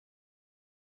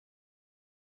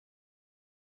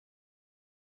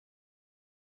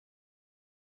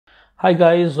Hi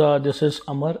guys, this is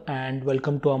Amar and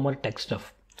welcome to Amar Tech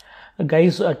Stuff.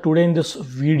 Guys, today in this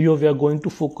video we are going to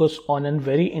focus on a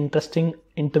very interesting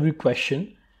interview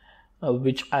question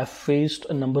which I've faced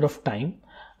a number of times.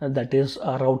 That is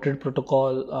a routed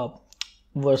protocol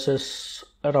versus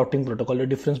a routing protocol, the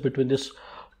difference between these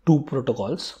two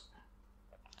protocols.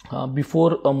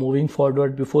 Before moving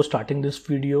forward, before starting this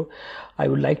video, I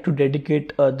would like to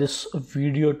dedicate this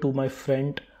video to my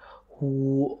friend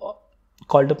who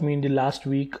called up me in the last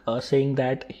week saying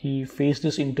that he faced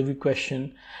this interview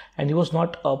question and he was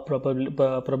not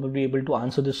probably able to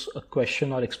answer this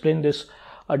question or explain this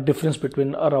difference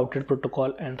between a routed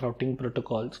protocol and routing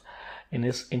protocols in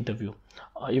his interview.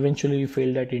 Eventually he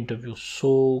failed that interview.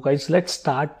 So guys, let's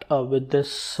start with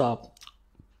this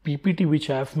PPT which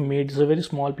I have made. It's a very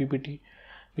small PPT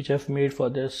which I have made for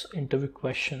this interview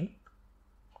question.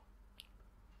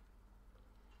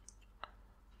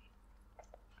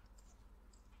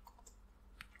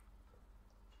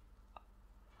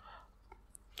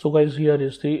 So guys, here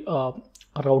is the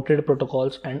routed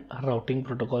protocols and routing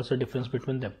protocols, the difference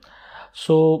between them.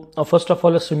 So first of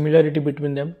all, a similarity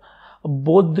between them.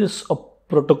 Both these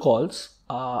protocols,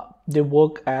 they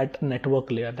work at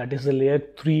network layer, that is the layer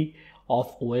 3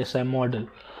 of OSI model.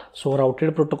 So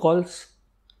routed protocols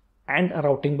and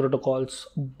routing protocols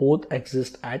both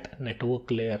exist at network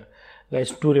layer.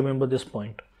 Guys, do remember this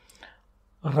point.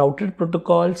 Routed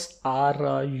protocols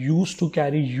are used to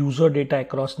carry user data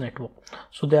across network.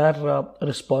 So they are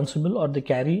responsible, or they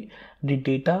carry the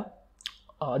data,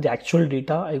 the actual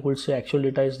data. I would say actual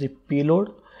data is the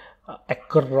payload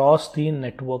across the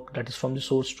network, that is from the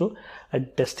source to a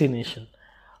destination.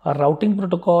 A routing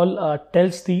protocol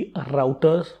tells the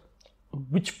routers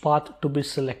which path to be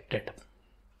selected.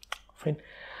 Fine.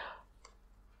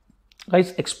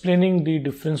 Guys, explaining the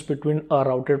difference between a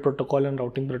routed protocol and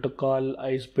routing protocol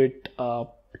is a bit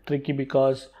tricky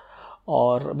because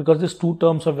these two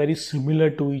terms are very similar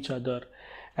to each other,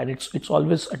 and it's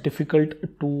always difficult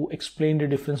to explain the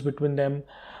difference between them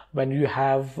when you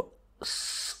have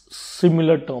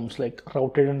similar terms like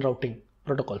routed and routing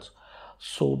protocols.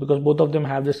 So because both of them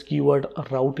have this keyword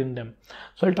route in them,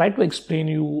 so I'll try to explain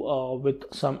you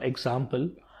with some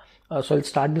example. So I'll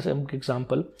start this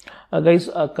example. Guys,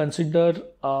 consider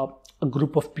a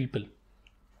group of people.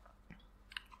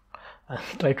 I'll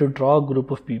try to draw a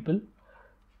group of people.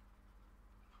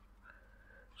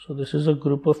 So this is a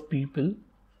group of people.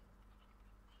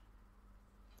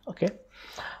 Okay.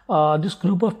 This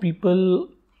group of people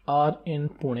are in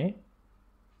Pune.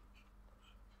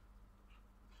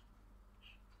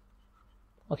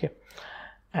 Okay.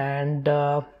 And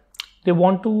they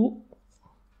want to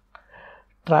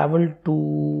travel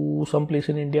to some place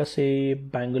in India, say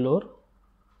Bangalore.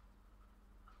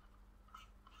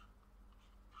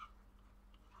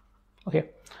 Okay,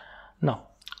 now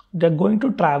they're going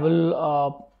to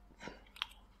travel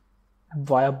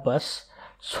via bus.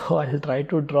 So I'll try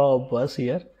to draw a bus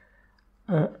here.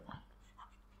 So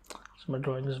my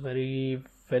drawing is very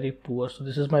poor. So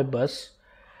this is my bus.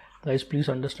 Guys, please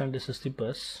understand, this is the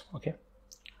bus. Okay,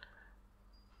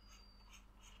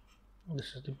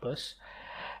 this is the bus.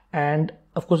 And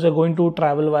of course they're going to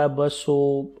travel via bus,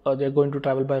 so they're going to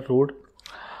travel by road.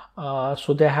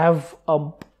 So they have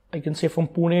I can say from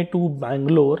Pune to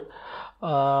Bangalore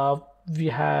we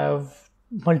have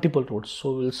multiple roads.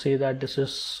 So we'll say that this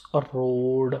is a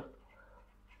road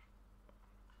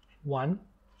 1,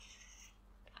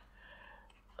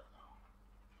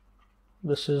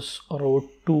 this is a road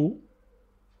 2,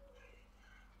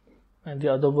 and the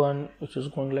other one which is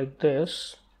going like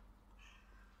this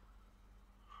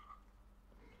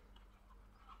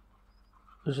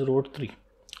is road 3.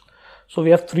 So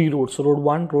we have 3 roads, so road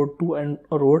 1, road 2 and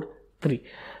road 3.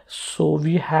 So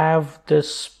we have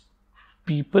this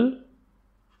people,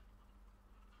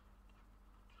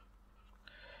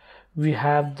 we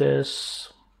have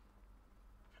this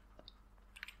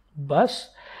bus,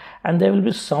 and there will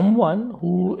be someone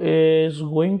who is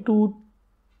going to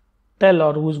tell,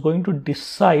 or who is going to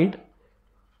decide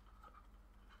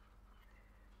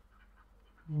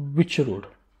which road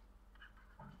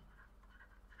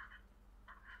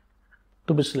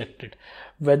to be selected,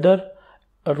 whether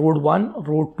road 1,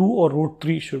 road 2 or road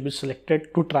 3 should be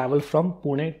selected to travel from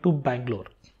Pune to Bangalore.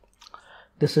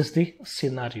 This is the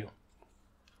scenario.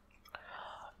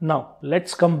 Now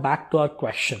let's come back to our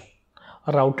question,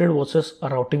 routed versus a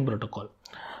routing protocol.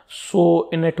 So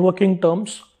in networking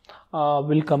terms,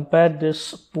 we'll compare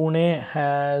this. Pune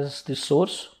has the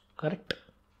source, correct?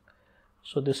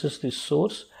 So this is the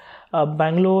source.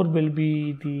 Bangalore will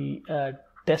be the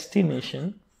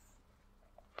destination.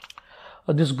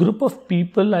 This group of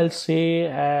people, I'll say,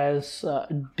 has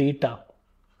data.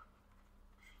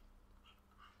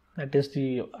 That is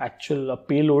the actual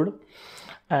payload.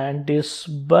 And this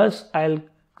bus, I'll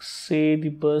say the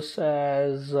bus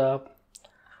as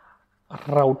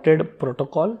routed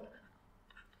protocol.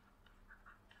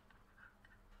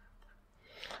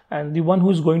 And the one who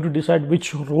is going to decide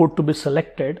which road to be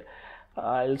selected,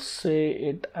 I'll say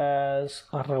it as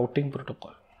a routing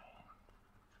protocol.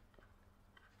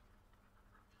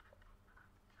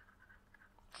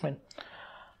 Fine.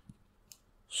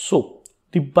 So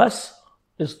the bus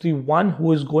is the one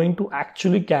who is going to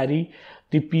actually carry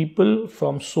the people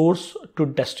from source to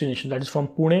destination, that is from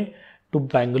Pune to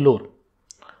Bangalore.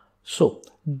 So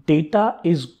data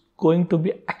is going to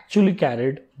be actually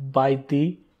carried by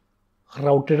the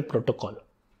routed protocol,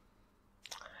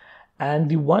 and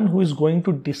the one who is going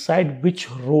to decide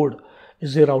which road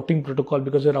is the routing protocol,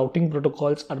 because the routing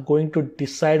protocols are going to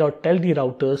decide or tell the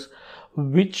routers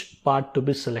which path to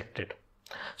be selected.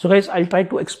 So guys, I'll try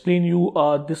to explain you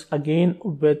this again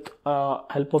with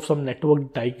help of some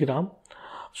network diagram.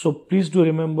 So please do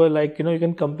remember, like, you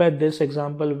can compare this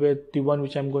example with the one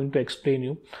which I'm going to explain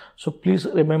you. So please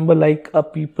remember, like,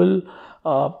 people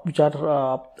which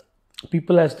are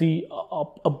people as the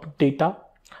data,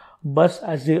 bus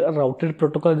as the routed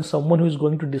protocol, and someone who is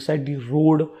going to decide the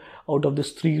road out of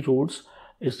these three roads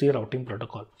is the routing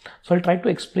protocol. So I'll try to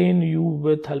explain you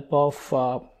with help of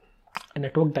a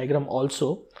network diagram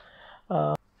also.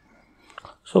 So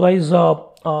guys,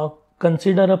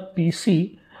 consider a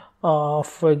PC.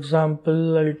 For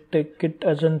example, I'll take it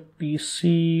as an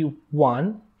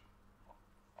PC1.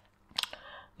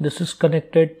 This is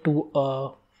connected to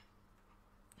a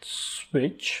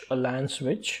switch, a LAN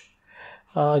switch,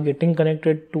 getting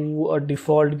connected to a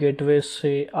default gateway,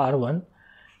 say R1,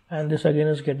 and this again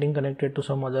is getting connected to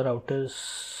some other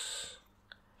routers.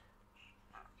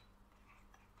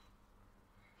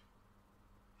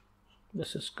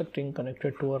 This is getting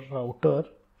connected to a router.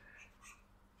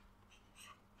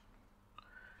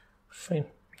 Fine,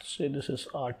 say this is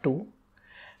R2,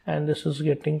 and this is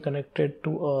getting connected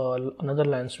to another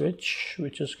LAN switch,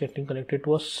 which is getting connected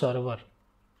to a server.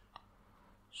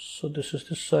 So this is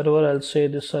the server. I'll say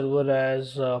this server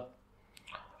as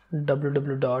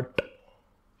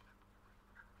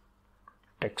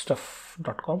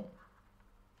www.techstuff.com.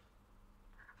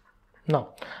 Now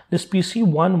this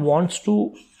PC1 wants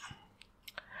to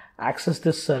access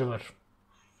this server.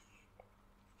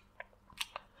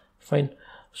 Fine.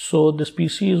 So this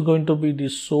PC is going to be the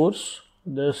source,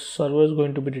 this server is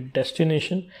going to be the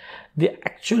destination. The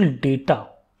actual data,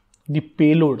 the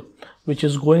payload, which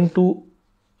is going to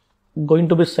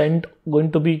be sent,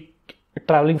 going to be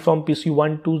traveling from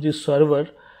PC1 to the server,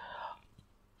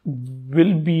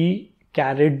 will be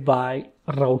carried by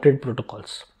routed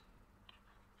protocols.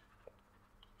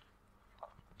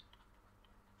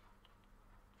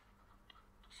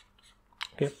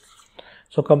 Okay,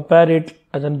 so compare it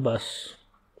as a bus.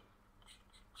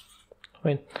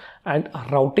 Fine. And a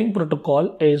routing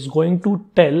protocol is going to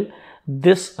tell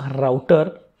this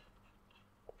router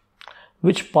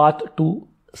which path to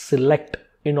select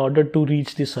in order to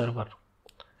reach the server.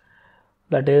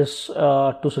 That is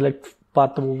to select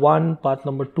path number 1, path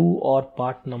number 2, or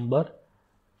path number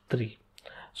 3.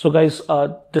 So guys,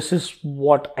 this is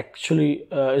what actually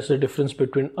is the difference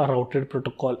between a routed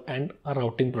protocol and a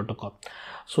routing protocol.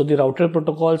 So the routed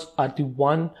protocols are the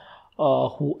one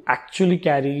who actually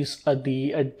carries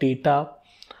the data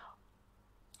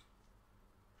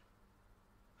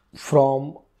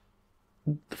from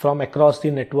across the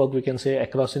network. We can say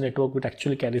across the network, which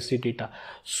actually carries the data.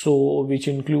 So which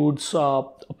includes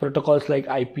protocols like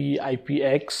IP,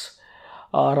 IPX.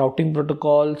 Routing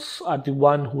protocols are the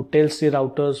one who tells the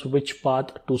routers which path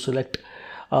to select.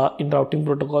 In routing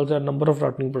protocols, there are a number of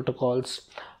routing protocols: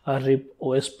 RIP,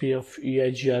 OSPF,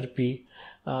 EIGRP,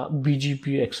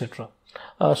 BGP, etc.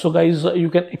 So guys, you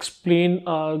can explain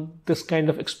this kind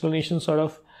of explanation sort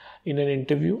of in an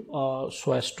interview,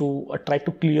 so as to try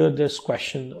to clear this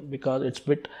question, because it's a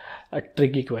bit a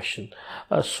tricky question.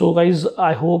 So guys,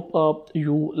 I hope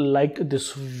you like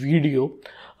this video.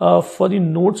 For the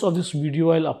notes of this video,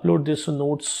 I'll upload this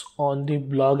notes on the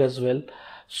blog as well.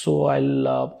 So I'll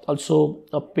also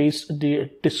paste the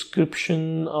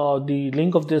description, the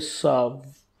link of this of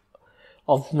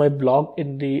my blog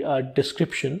in the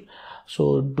description.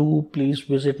 So do please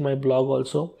visit my blog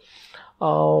also.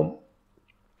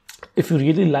 If you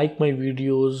really like my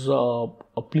videos,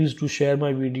 please do share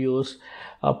my videos.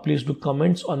 Please do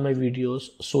comments on my videos,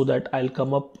 so that I'll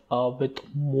come up with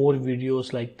more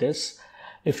videos like this.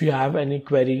 If you have any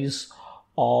queries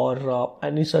or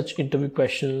any such interview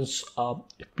questions,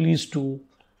 please do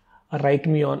write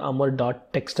me on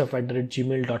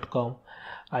amar.techstuff@gmail.com.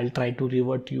 I'll try to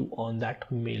revert you on that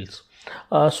mails.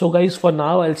 So guys, for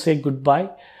now I'll say goodbye,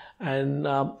 and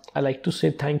I like to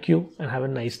say thank you and have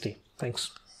a nice day. Thanks.